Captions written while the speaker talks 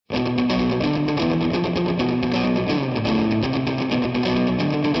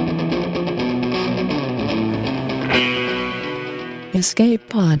Escape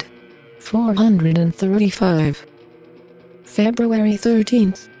Pod 435 February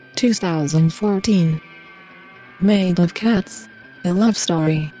 13th, 2014. Made of Cats, a Love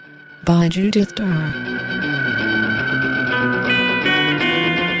Story by Judith Tarr.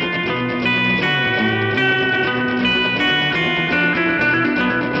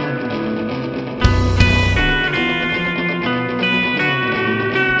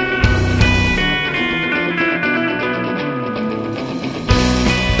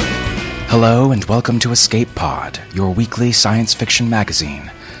 Hello and welcome to Escape Pod, your weekly science fiction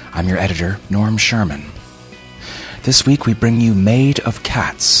magazine. I'm your editor, Norm Sherman. This week we bring you Made of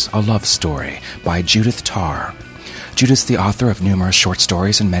Cats, a Love Story by Judith Tarr. Judith's the author of numerous short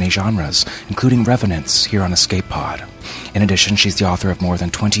stories in many genres, including Revenants here on Escape Pod. In addition, she's the author of more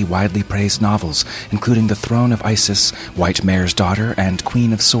than 20 widely praised novels, including The Throne of Isis, White Mare's Daughter, and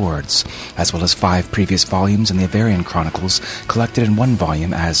Queen of Swords, as well as 5 previous volumes in the Avarian Chronicles, collected in one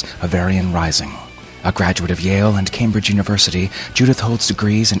volume as Avarian Rising. A graduate of Yale and Cambridge University, Judith holds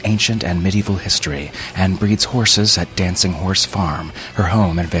degrees in ancient and medieval history and breeds horses at Dancing Horse Farm, her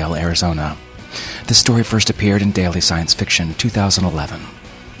home in Vail, Arizona. This story first appeared in Daily Science Fiction 2011.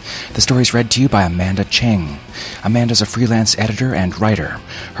 The story is read to you by Amanda Cheng. Amanda's a freelance editor and writer.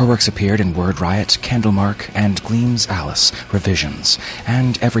 Her works appeared in Word Riot, Candlemark, and Gleam's Alice, Revisions,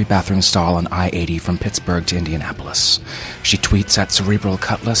 and every bathroom stall on I-80 from Pittsburgh to Indianapolis. She tweets at Cerebral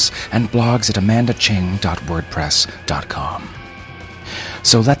Cutlass and blogs at amandacheng.wordpress.com.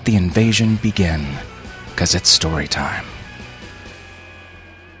 So let the invasion begin, 'cause it's story time.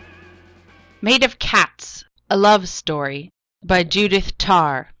 Made of Cats, a Love Story by Judith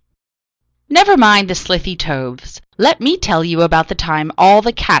Tarr. Never mind the slithy toves. Let me tell you about the time all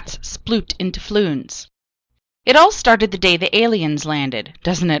the cats sploot into floons. It all started the day the aliens landed,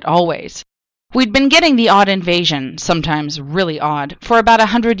 doesn't it always? We'd been getting the odd invasion, sometimes really odd, for about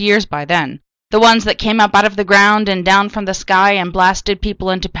 100 years by then. The ones that came up out of the ground and down from the sky and blasted people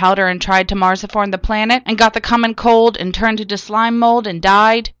into powder and tried to Marsiform the planet and got the common cold and turned into slime mold and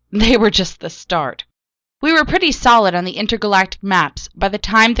died. They were just the start. We were pretty solid on the intergalactic maps by the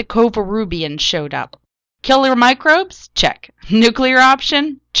time the Fourble showed up. Killer microbes? Check. Nuclear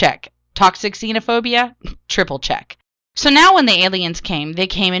option? Check. Toxic xenophobia? Triple check. So now when the aliens came, they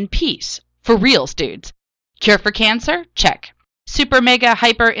came in peace. For reals, dudes. Cure for cancer? Check. Super mega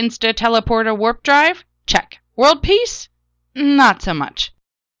hyper insta teleporter warp drive? Check. World peace? Not so much.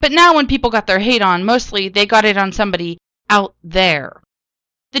 But now when people got their hate on, mostly they got it on somebody out there.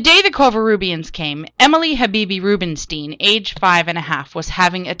 The day the Fourble came, Emily Habibi Rubenstein, age 5.5, was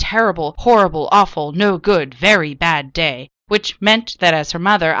having a terrible, horrible, awful, no good, very bad day, which meant that as her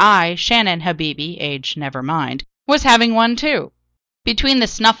mother, I, Shannon Habibi, age never mind, was having one too. Between the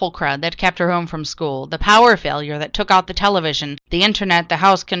snuffle crowd that kept her home from school, the power failure that took out the television, the internet, the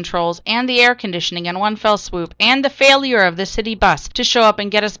house controls, and the air conditioning in one fell swoop, and the failure of the city bus to show up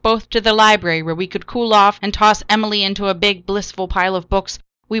and get us both to the library where we could cool off and toss Emily into a big, blissful pile of books,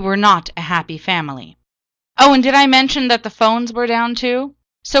 we were not a happy family. Oh, and did I mention that the phones were down too?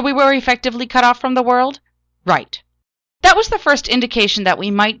 So we were effectively cut off from the world? Right. That was the first indication that we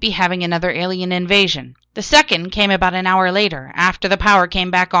might be having another alien invasion. The second came about an hour later, after the power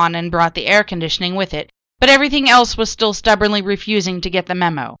came back on and brought the air conditioning with it, but everything else was still stubbornly refusing to get the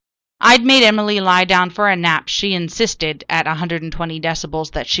memo. I'd made Emily lie down for a nap she insisted, at 120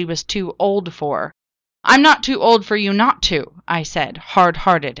 decibels, that she was too old for. I'm not too old for you not to, I said,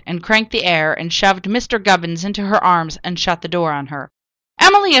 hard-hearted, and cranked the air and shoved Mr. Gubbins into her arms and shut the door on her.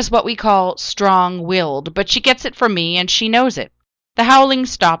 Emily is what we call strong-willed, but she gets it from me and she knows it. The howling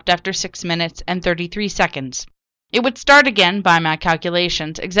stopped after 6 minutes and 33 seconds. It would start again, by my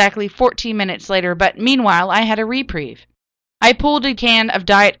calculations, exactly 14 minutes later, but meanwhile I had a reprieve. I pulled a can of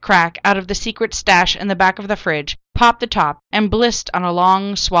Diet Crack out of the secret stash in the back of the fridge, popped the top, and blissed on a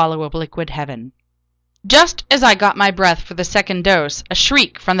long swallow of liquid heaven. Just as I got my breath for the second dose, a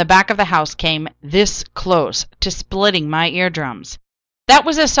shriek from the back of the house came this close to splitting my eardrums. That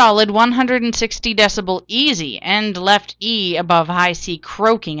was a solid 160 decibel easy and left E above high C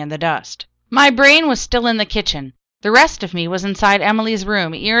croaking in the dust. My brain was still in the kitchen. The rest of me was inside Emily's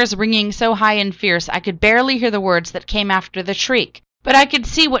room, ears ringing so high and fierce I could barely hear the words that came after the shriek. But I could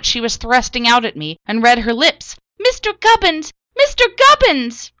see what she was thrusting out at me and read her lips. Mr. Gubbins! Mr.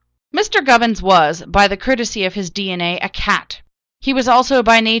 Gubbins! Mr. Gubbins was, by the courtesy of his DNA, a cat. He was also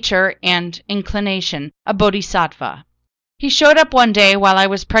by nature and inclination a bodhisattva. He showed up one day while I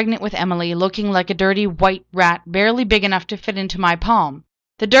was pregnant with Emily, looking like a dirty white rat barely big enough to fit into my palm.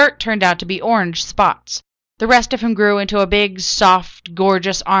 The dirt turned out to be orange spots. The rest of him grew into a big, soft,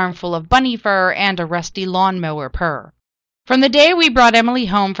 gorgeous armful of bunny fur and a rusty lawnmower purr. From the day we brought Emily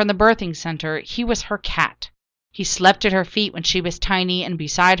home from the birthing center, he was her cat. He slept at her feet when she was tiny and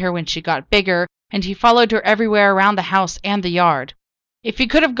beside her when she got bigger, and he followed her everywhere around the house and the yard. If he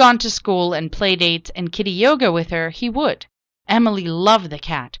could have gone to school and play dates and kitty yoga with her, he would. Emily loved the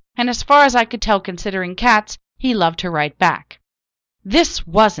cat, and as far as I could tell considering cats, he loved her right back. This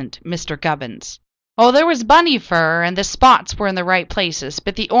wasn't Mr. Gubbins. Oh, there was bunny fur, and the spots were in the right places,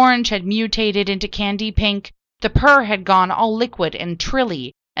 but the orange had mutated into candy pink, the purr had gone all liquid and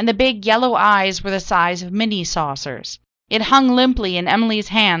trilly, and the big yellow eyes were the size of mini saucers. It hung limply in Emily's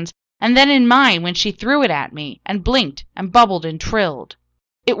hands, and then in mine when she threw it at me, and blinked and bubbled and trilled.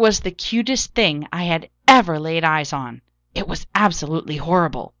 It was the cutest thing I had ever laid eyes on. It was absolutely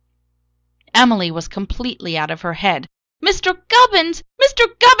horrible. Emily was completely out of her head. "Mr. Gubbins! Mr.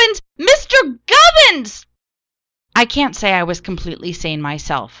 Gubbins! Mr. Gubbins!" I can't say I was completely sane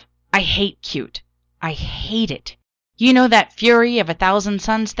myself. I hate cute. I hate it. You know that Fury of 1,000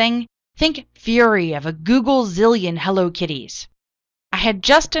 Suns thing? Think Fury of a Google zillion Hello Kitties. I had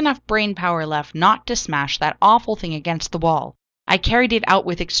just enough brain power left not to smash that awful thing against the wall. I carried it out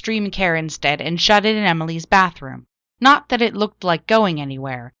with extreme care instead and shut it in Emily's bathroom. Not that it looked like going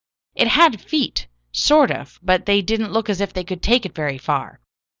anywhere. It had feet, sort of, but they didn't look as if they could take it very far.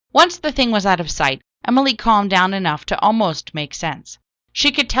 Once the thing was out of sight, Emily calmed down enough to almost make sense.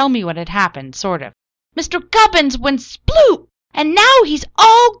 She could tell me what had happened, sort of. "Mr. Gubbins went sploot, and now he's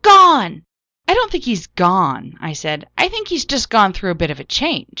all gone." "I don't think he's gone," I said. "I think he's just gone through a bit of a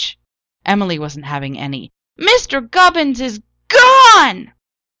change." Emily wasn't having any. "Mr. Gubbins is gone!"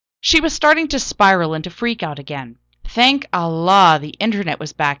 She was starting to spiral into freak-out again. Thank Allah the internet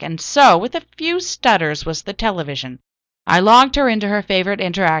was back, and so, with a few stutters, was the television. I logged her into her favorite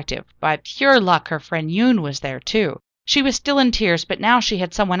interactive. By pure luck, her friend Yoon was there, too. She was still in tears, but now she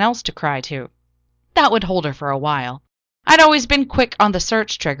had someone else to cry to. That would hold her for a while. I'd always been quick on the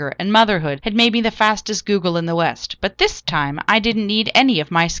search trigger, and motherhood had made me the fastest Google in the West, but this time I didn't need any of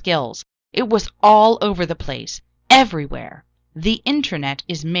my skills. It was all over the place, everywhere. The internet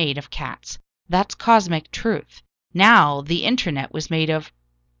is made of cats. That's cosmic truth. Now the internet was made of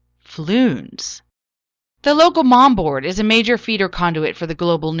floons. The local mom board is a major feeder conduit for the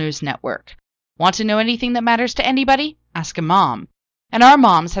global news network. Want to know anything that matters to anybody? Ask a mom. And our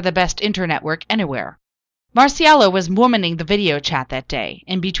moms had the best internet work anywhere. Marciella was womaning the video chat that day,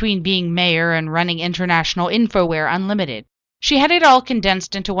 in between being mayor and running International Infoware Unlimited. She had it all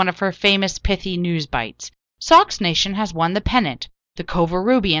condensed into one of her famous pithy news bites. Sox Nation has won the pennant, the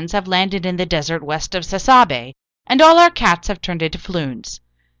Covarubians have landed in the desert west of Sasabe, and all our cats have turned into floons.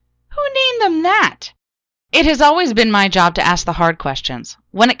 Who named them that? It has always been my job to ask the hard questions.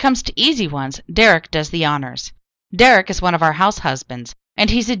 When it comes to easy ones, Derek does the honors. Derek is one of our house husbands, and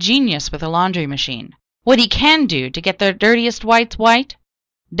he's a genius with a laundry machine. What he can do to get the dirtiest whites white?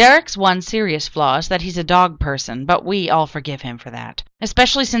 Derek's one serious flaw is that he's a dog person, but we all forgive him for that,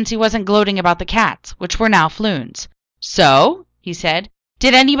 especially since he wasn't gloating about the cats, which were now floons. "So," he said,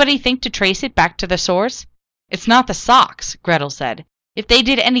 "did anybody think to trace it back to the source?" "It's not the socks," Gretel said. "If they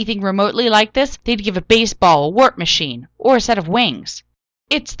did anything remotely like this, they'd give a baseball a warp machine, or a set of wings."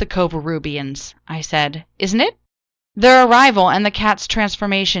 "It's the Covarubians," I said, "isn't it?" "Their arrival and the cat's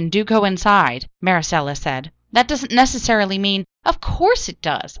transformation do coincide," Maricela said. "That doesn't necessarily mean—" "Of course it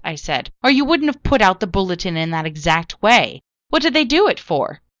does," I said, "or you wouldn't have put out the bulletin in that exact way. What did they do it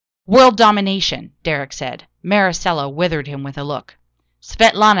for?" "World domination," Derek said. Maricela withered him with a look.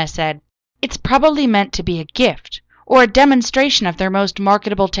 Svetlana said, "It's probably meant to be a gift, or a demonstration of their most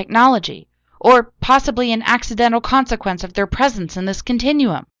marketable technology, or possibly an accidental consequence of their presence in this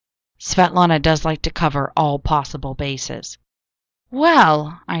continuum." Svetlana does like to cover all possible bases.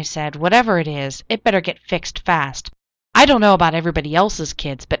 "Well," I said, "whatever it is, it better get fixed fast. I don't know about everybody else's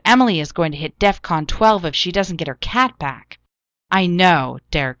kids, but Emily is going to hit DEFCON 12 if she doesn't get her cat back." "I know,"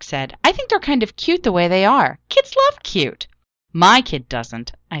 Derek said. "I think they're kind of cute the way they are. Kids love cute." "My kid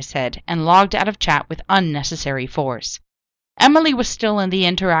doesn't," I said, and logged out of chat with unnecessary force. Emily was still in the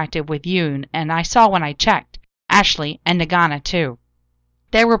interactive with Yoon, and I saw when I checked. Ashley and Nagana, too.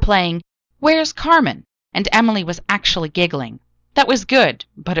 They were playing Where's Carmen? And Emily was actually giggling. That was good,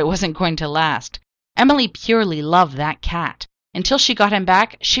 but it wasn't going to last. Emily purely loved that cat. Until she got him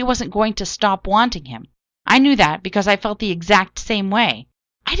back, she wasn't going to stop wanting him. I knew that because I felt the exact same way.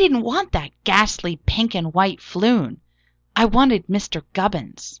 I didn't want that ghastly pink and white floon. I wanted Mr.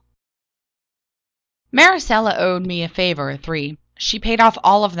 Gubbins. Maricela owed me a favor or three. She paid off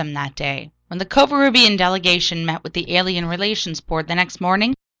all of them that day. When the Covarubian delegation met with the Alien Relations Board the next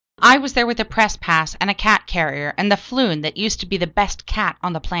morning, I was there with a press pass and a cat carrier and the floon that used to be the best cat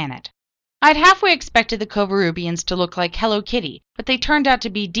on the planet. I'd halfway expected the Covarubians to look like Hello Kitty, but they turned out to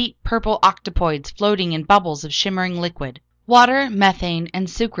be deep purple octopoids floating in bubbles of shimmering liquid. Water, methane, and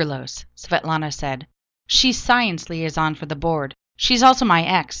sucralose, Svetlana said. She's science liaison for the board. She's also my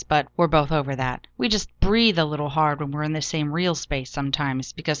ex, but we're both over that. We just breathe a little hard when we're in the same real space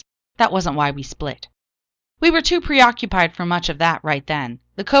sometimes, because that wasn't why we split. We were too preoccupied for much of that right then.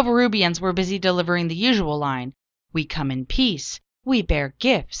 The Covarubians were busy delivering the usual line. We come in peace. We bear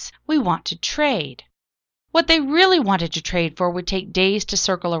gifts. We want to trade. What they really wanted to trade for would take days to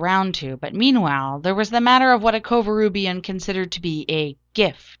circle around to, but meanwhile there was the matter of what a Covarubian considered to be a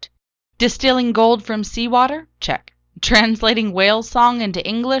gift. Distilling gold from seawater? Check. Translating whale song into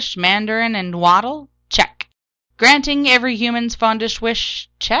English, Mandarin, and Waddle? Check. Granting every human's fondest wish?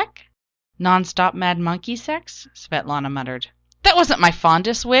 Check. Non-stop mad monkey sex? Svetlana muttered. That wasn't my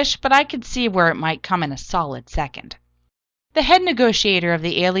fondest wish, but I could see where it might come in a solid second. The head negotiator of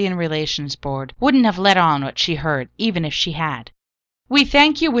the Alien Relations Board wouldn't have let on what she heard, even if she had. We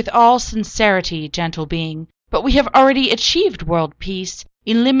thank you with all sincerity, gentle being, but we have already achieved world peace,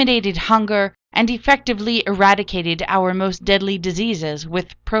 eliminated hunger, and effectively eradicated our most deadly diseases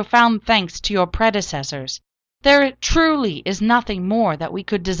with profound thanks to your predecessors. There truly is nothing more that we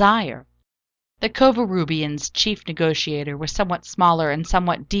could desire. The Covarubians' chief negotiator was somewhat smaller and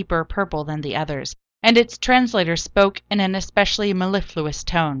somewhat deeper purple than the others, and its translator spoke in an especially mellifluous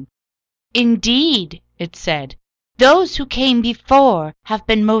tone. Indeed, it said, those who came before have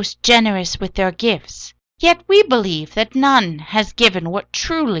been most generous with their gifts. Yet we believe that none has given what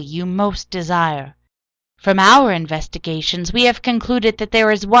truly you most desire. From our investigations, we have concluded that there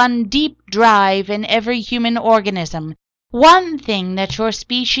is one deep drive in every human organism, one thing that your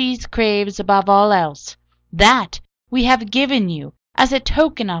species craves above all else. That we have given you as a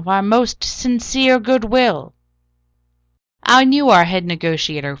token of our most sincere goodwill. I knew our head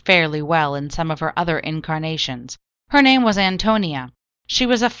negotiator fairly well in some of her other incarnations. Her name was Antonia. She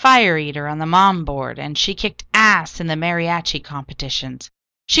was a fire eater on the mom board, and she kicked ass in the mariachi competitions.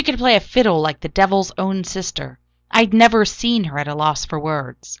 She could play a fiddle like the devil's own sister. I'd never seen her at a loss for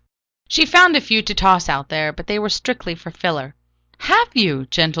words. She found a few to toss out there, but they were strictly for filler. Have you,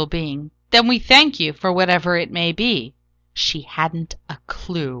 gentle being? Then we thank you for whatever it may be. She hadn't a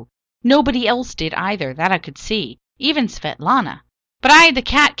clue. Nobody else did either, that I could see, even Svetlana. But I had the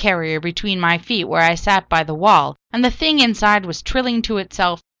cat carrier between my feet where I sat by the wall, and the thing inside was trilling to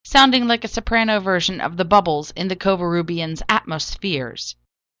itself, sounding like a soprano version of the bubbles in the Covarubians' atmospheres.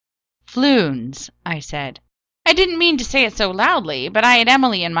 Floons, I said. I didn't mean to say it so loudly, but I had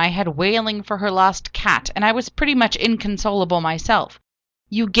Emily in my head wailing for her lost cat, and I was pretty much inconsolable myself.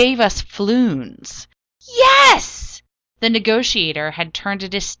 You gave us floons. Yes! The negotiator had turned a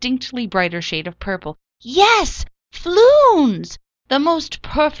distinctly brighter shade of purple. Yes, floons! The most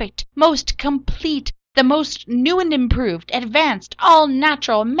perfect, most complete, the most new and improved, advanced,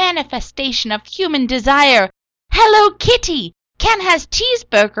 all-natural manifestation of human desire. Hello Kitty! Ken has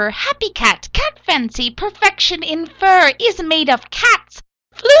cheeseburger, happy cat, cat fancy, perfection in fur, is made of cats.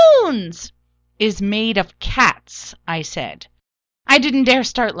 Floons! Is made of cats, I said. I didn't dare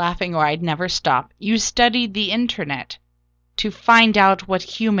start laughing or I'd never stop. You studied the internet to find out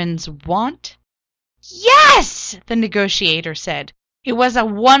what humans want? Yes, the negotiator said. It was a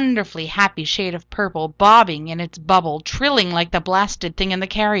wonderfully happy shade of purple, bobbing in its bubble, trilling like the blasted thing in the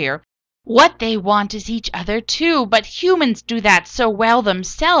carrier. What they want is each other, too, but humans do that so well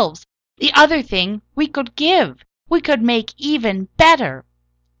themselves. The other thing we could give. We could make even better.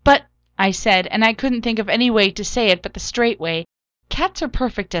 But, I said, and I couldn't think of any way to say it but the straight way, cats are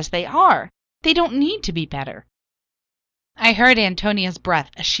perfect as they are. They don't need to be better. I heard Antonia's breath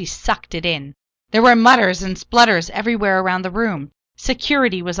as she sucked it in. There were mutters and splutters everywhere around the room.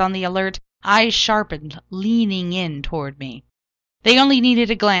 Security was on the alert, eyes sharpened, leaning in toward me. They only needed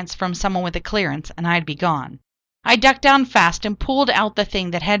a glance from someone with a clearance, and I'd be gone. I ducked down fast and pulled out the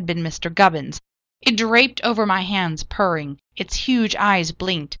thing that had been Mr. Gubbins. It draped over my hands, purring. Its huge eyes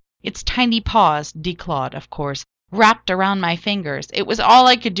blinked. Its tiny paws, declawed, of course, wrapped around my fingers. It was all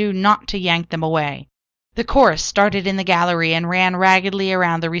I could do not to yank them away. The chorus started in the gallery and ran raggedly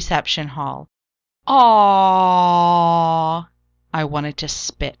around the reception hall. Aww! I wanted to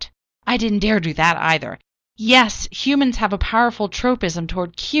spit. I didn't dare do that either. Yes, humans have a powerful tropism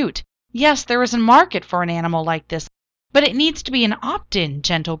toward cute. Yes, there is a market for an animal like this, but it needs to be an opt-in,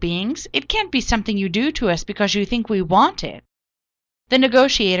 gentle beings. It can't be something you do to us because you think we want it. The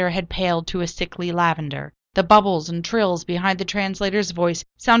negotiator had paled to a sickly lavender. The bubbles and trills behind the translator's voice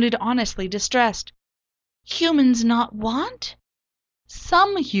sounded honestly distressed. Humans not want?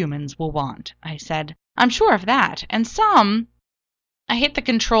 Some humans will want, I said. I'm sure of that. And some... I hit the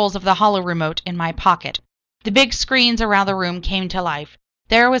controls of the hollow remote in my pocket. The big screens around the room came to life.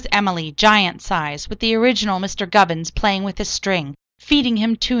 There was Emily, giant size, with the original Mr. Gubbins playing with his string, feeding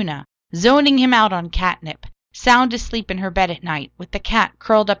him tuna, zoning him out on catnip, sound asleep in her bed at night, with the cat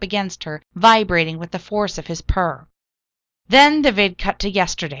curled up against her, vibrating with the force of his purr. Then the vid cut to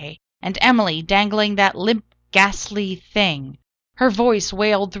yesterday, and Emily dangling that limp, ghastly thing. Her voice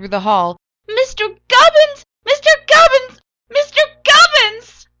wailed through the hall, "Mr. Gubbins! Mr. Gubbins! Mr.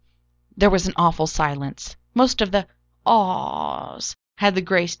 Gubbins!" There was an awful silence. Most of the "ahs" had the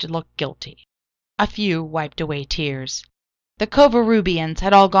grace to look guilty. A few wiped away tears. The Covarrubians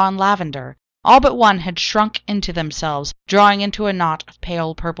had all gone lavender. All but one had shrunk into themselves, drawing into a knot of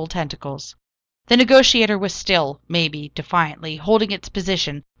pale purple tentacles. The negotiator was still, maybe defiantly, holding its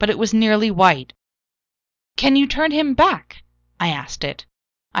position, but it was nearly white. "Can you turn him back?" I asked it.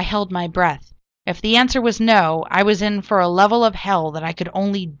 I held my breath. If the answer was no, I was in for a level of hell that I could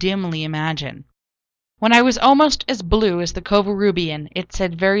only dimly imagine. When I was almost as blue as the Covarrubian, it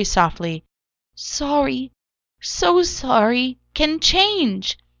said very softly, "Sorry, so sorry, can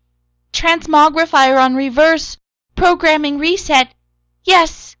change. Transmogrifier on reverse, programming reset.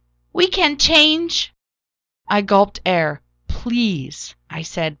 Yes, we can change." I gulped air. "Please," I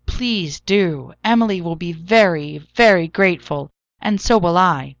said, "please do. Emily will be very, very grateful, and so will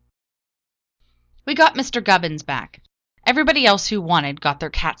I." We got Mr. Gubbins back. Everybody else who wanted got their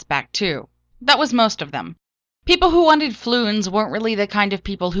cats back too. That was most of them. People who wanted floons weren't really the kind of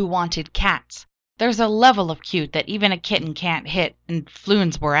people who wanted cats. There's a level of cute that even a kitten can't hit, and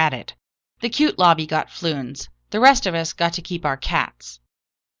floons were at it. The cute lobby got floons. The rest of us got to keep our cats.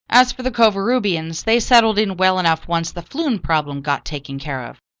 As for the Covarrubians, they settled in well enough once the floon problem got taken care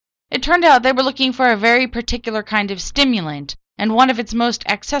of. It turned out they were looking for a very particular kind of stimulant, and one of its most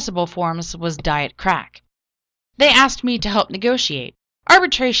accessible forms was diet crack. They asked me to help negotiate.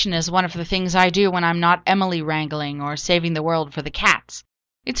 Arbitration is one of the things I do when I'm not Emily wrangling or saving the world for the cats.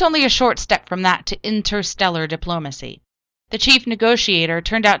 It's only a short step from that to interstellar diplomacy. The chief negotiator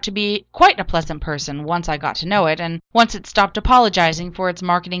turned out to be quite a pleasant person once I got to know it, and once it stopped apologizing for its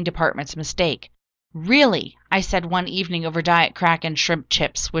marketing department's mistake. "Really," I said one evening over diet crack and shrimp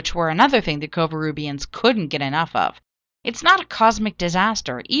chips, which were another thing the Covarrubians couldn't get enough of. "It's not a cosmic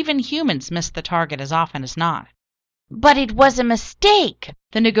disaster. Even humans miss the target as often as not." "But it was a mistake,"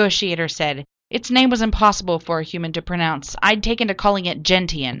 the negotiator said. Its name was impossible for a human to pronounce. I'd taken to calling it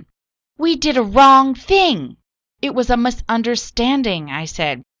Gentian. "We did a wrong thing." "It was a misunderstanding," I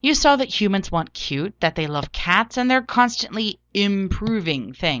said. "You saw that humans want cute, that they love cats, and they're constantly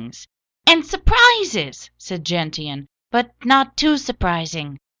improving things." "And surprises," said Gentian, "but not too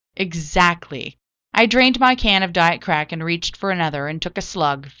surprising." "Exactly." I drained my can of diet crack and reached for another and took a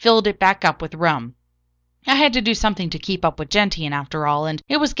slug, filled it back up with rum. I had to do something to keep up with Gentian after all, and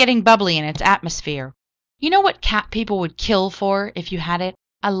it was getting bubbly in its atmosphere. You know what cat people would kill for if you had it?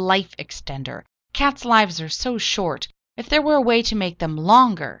 A life extender. Cats' lives are so short. If there were a way to make them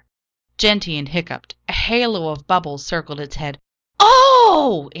longer. Gentian hiccuped. A halo of bubbles circled its head.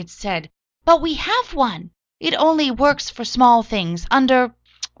 "Oh," it said, "but we have one. It only works for small things under,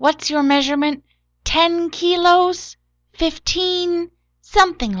 what's your measurement? 10 kilos? 15?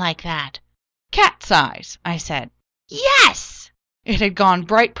 Something like that." "Cat size," I said. "Yes!" It had gone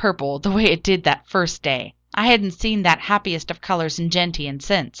bright purple the way it did that first day. I hadn't seen that happiest of colors in Gentian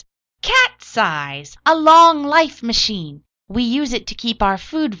since. "Cat size. A long life machine. We use it to keep our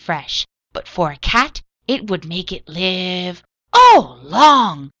food fresh. But for a cat, it would make it live, oh,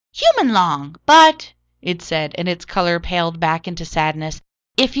 long. Human long. But," it said, and its color paled back into sadness,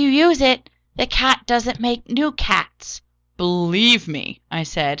 "if you use it, the cat doesn't make new cats." "Believe me," I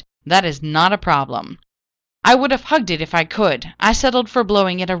said, "that is not a problem." I would have hugged it if I could. I settled for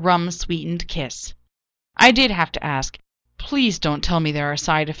blowing it a rum-sweetened kiss. I did have to ask, "Please don't tell me there are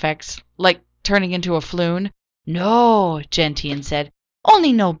side effects, like turning into a floon." "No," Gentian said,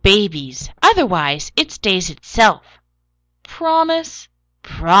 "only no babies. Otherwise, it stays itself." "Promise?"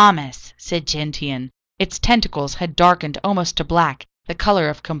 "Promise," said Gentian. Its tentacles had darkened almost to black, the color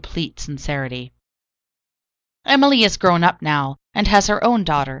of complete sincerity. Emily is grown up now, and has her own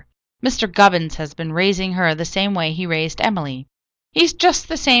daughter. Mr. Gubbins has been raising her the same way he raised Emily. He's just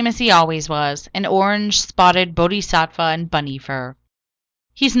the same as he always was, an orange-spotted bodhisattva and bunny fur.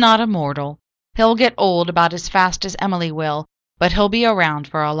 He's not immortal. He'll get old about as fast as Emily will, but he'll be around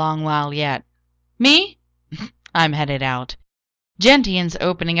for a long while yet. Me? I'm headed out. Gentian's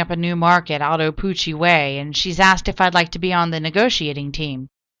opening up a new market out Poochie Way, and she's asked if I'd like to be on the negotiating team.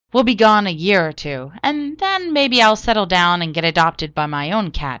 We'll be gone a year or two, and then maybe I'll settle down and get adopted by my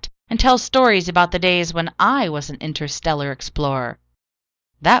own cat, and tell stories about the days when I was an interstellar explorer.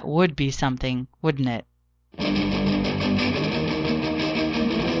 That would be something, wouldn't it?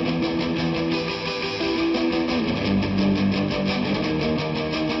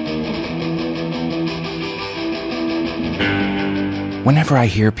 Whenever I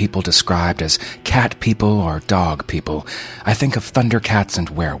hear people described as cat people or dog people, I think of thundercats and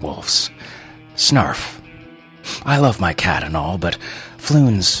werewolves. Snarf. I love my cat and all, but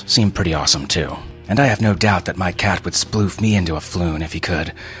floons seem pretty awesome too. And I have no doubt that my cat would sploof me into a floon if he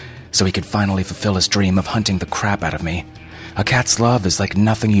could, so he could finally fulfill his dream of hunting the crap out of me. A cat's love is like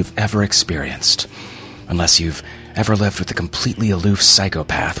nothing you've ever experienced. Unless you've ever lived with a completely aloof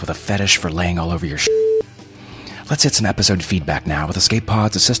psychopath with a fetish for laying all over your shit. Let's hit some episode feedback now with Escape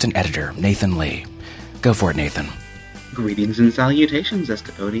Pod's assistant editor, Nathan Lee. Go for it, Nathan. Greetings and salutations,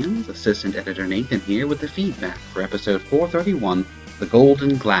 Escapodians. Assistant Editor Nathan here with the feedback for episode 431, The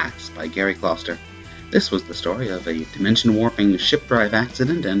Golden Glass by Gary Kloster. This was the story of a dimension-warping ship drive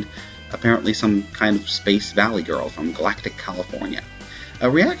accident and apparently some kind of space valley girl from galactic California.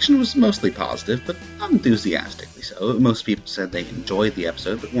 Reaction was mostly positive, but not enthusiastically so. Most people said they enjoyed the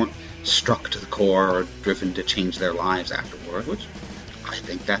episode, but weren't struck to the core or driven to change their lives afterward, which I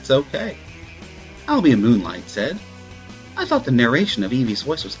think that's okay. Albia Moonlight said, I thought the narration of Evie's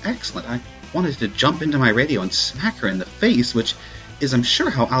voice was excellent. I wanted to jump into my radio and smack her in the face, which is, I'm sure,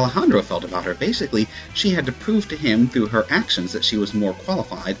 how Alejandro felt about her. Basically, she had to prove to him through her actions that she was more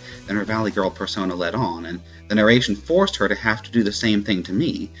qualified than her Valley Girl persona led on, and the narration forced her to have to do the same thing to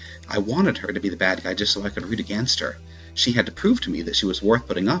me. I wanted her to be the bad guy just so I could root against her. She had to prove to me that she was worth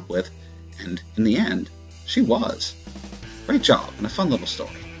putting up with, and in the end, she was. Great job, and a fun little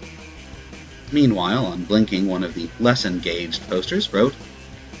story. Meanwhile, on Blinking, one of the less engaged posters wrote,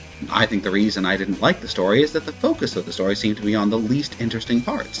 I think the reason I didn't like the story is that the focus of the story seemed to be on the least interesting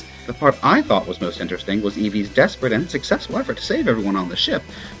parts. The part I thought was most interesting was Evie's desperate and successful effort to save everyone on the ship,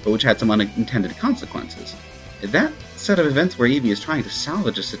 but which had some unintended consequences. That set of events where Evie is trying to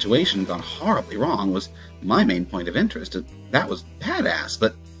salvage a situation gone horribly wrong was my main point of interest. That was badass,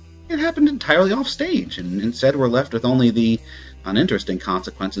 but it happened entirely off stage, and instead we're left with only the uninteresting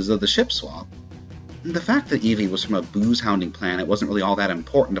consequences of the ship swap. The fact that Evie was from a booze-hounding planet wasn't really all that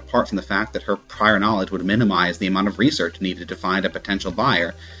important, apart from the fact that her prior knowledge would minimize the amount of research needed to find a potential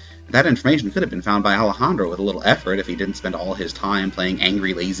buyer. That information could have been found by Alejandro with a little effort if he didn't spend all his time playing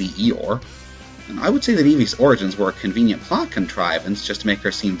angry, lazy Eeyore. And I would say that Evie's origins were a convenient plot contrivance just to make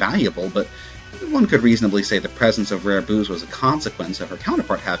her seem valuable, but one could reasonably say the presence of rare booze was a consequence of her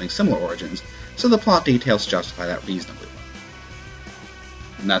counterpart having similar origins, so the plot details justify that reasonably well.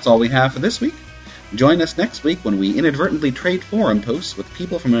 And that's all we have for this week. Join us next week when we inadvertently trade forum posts with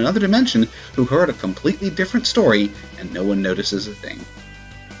people from another dimension who heard a completely different story and no one notices a thing.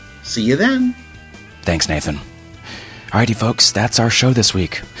 See you then! Thanks, Nathan. Alrighty, folks, that's our show this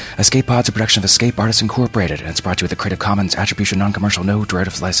week. Escape Pod's a production of Escape Artists Incorporated, and it's brought to you with a Creative Commons Attribution Non-Commercial No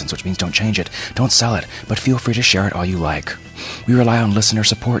Derivatives License, which means don't change it, don't sell it, but feel free to share it all you like. We rely on listener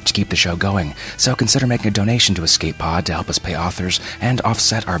support to keep the show going, so consider making a donation to Escape Pod to help us pay authors and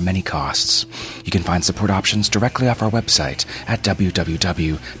offset our many costs. You can find support options directly off our website at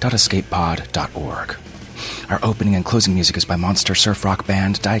www.escapepod.org. Our opening and closing music is by monster surf rock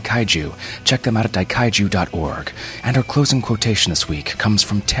band Daikaiju. Check them out at daikaiju.org. And our closing quotation this week comes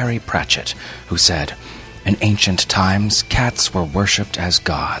from Terry Pratchett, who said, In ancient times, cats were worshipped as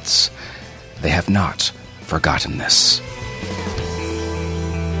gods. They have not forgotten this.